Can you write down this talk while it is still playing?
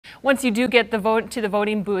Once you do get to the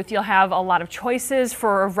voting booth, you'll have a lot of choices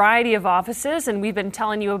for a variety of offices, and we've been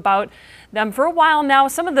telling you about them for a while now,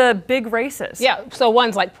 some of the big races. Yeah, so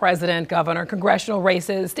ones like president, governor, congressional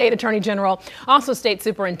races, state attorney general, also state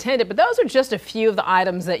superintendent, but those are just a few of the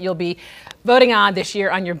items that you'll be voting on this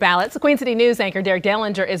year on your ballots. The Queen City News anchor Derek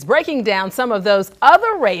Dellinger is breaking down some of those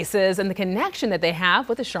other races and the connection that they have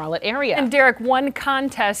with the Charlotte area. And Derek, one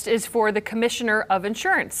contest is for the Commissioner of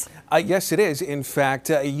Insurance. Yes, it is. In fact,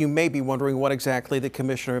 you may be wondering what exactly the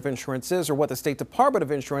Commissioner of Insurance is or what the State Department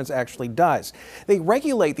of Insurance actually does. They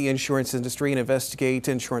regulate the insurance industry and investigate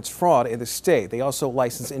insurance fraud in the state. They also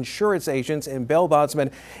license insurance agents in bail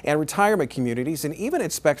bondsmen and retirement communities and even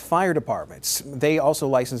inspect fire departments. They also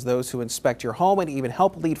license those who inspect your home and even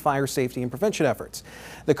help lead fire safety and prevention efforts.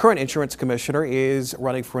 The current insurance commissioner is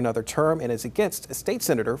running for another term and is against a state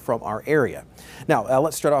senator from our area. Now,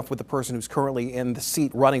 let's start off with the person who's currently in the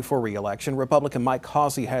seat running for re-election. Republican Mike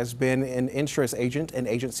Causey has been an insurance agent and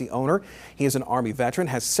agency owner. He is an Army veteran,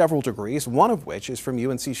 has several degrees, one of which is from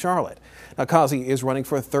UNC Charlotte. Now, Causey is running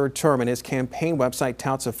for a third term, and his campaign website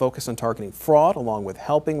touts a focus on targeting fraud, along with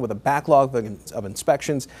helping with a backlog of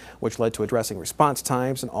inspections, which led to addressing response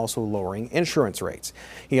times and also lowering insurance rates.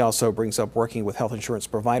 He also brings up working with health insurance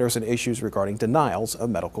providers and issues regarding denials of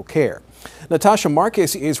medical care. Natasha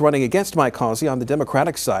is running against Mike Causey on the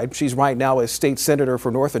Democratic side. She's right now a state senator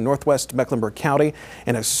for North and Northwest Mecklenburg County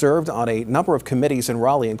and has served on a number of committees in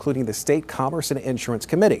Raleigh, including the State Commerce and Insurance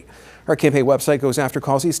Committee. Her campaign website goes after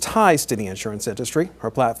Causey's ties to the insurance industry. Her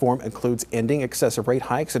platform includes ending excessive rate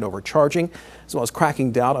hikes and overcharging, as well as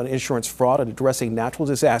cracking down on insurance fraud and addressing natural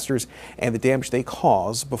disasters and the damage they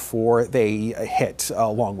cause before they hit,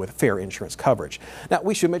 along with fair insurance coverage. Now,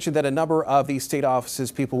 we should mention that a number of these state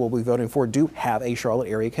offices people will be voting for do have a Charlotte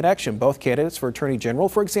area connection. Both candidates for Attorney General,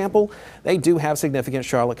 for example, they do have significant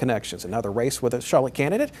Charlotte connections. Another race with a Charlotte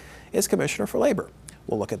candidate is Commissioner for Labor.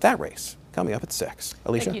 We'll look at that race coming up at 6.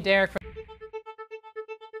 Alicia? Thank you, Derek.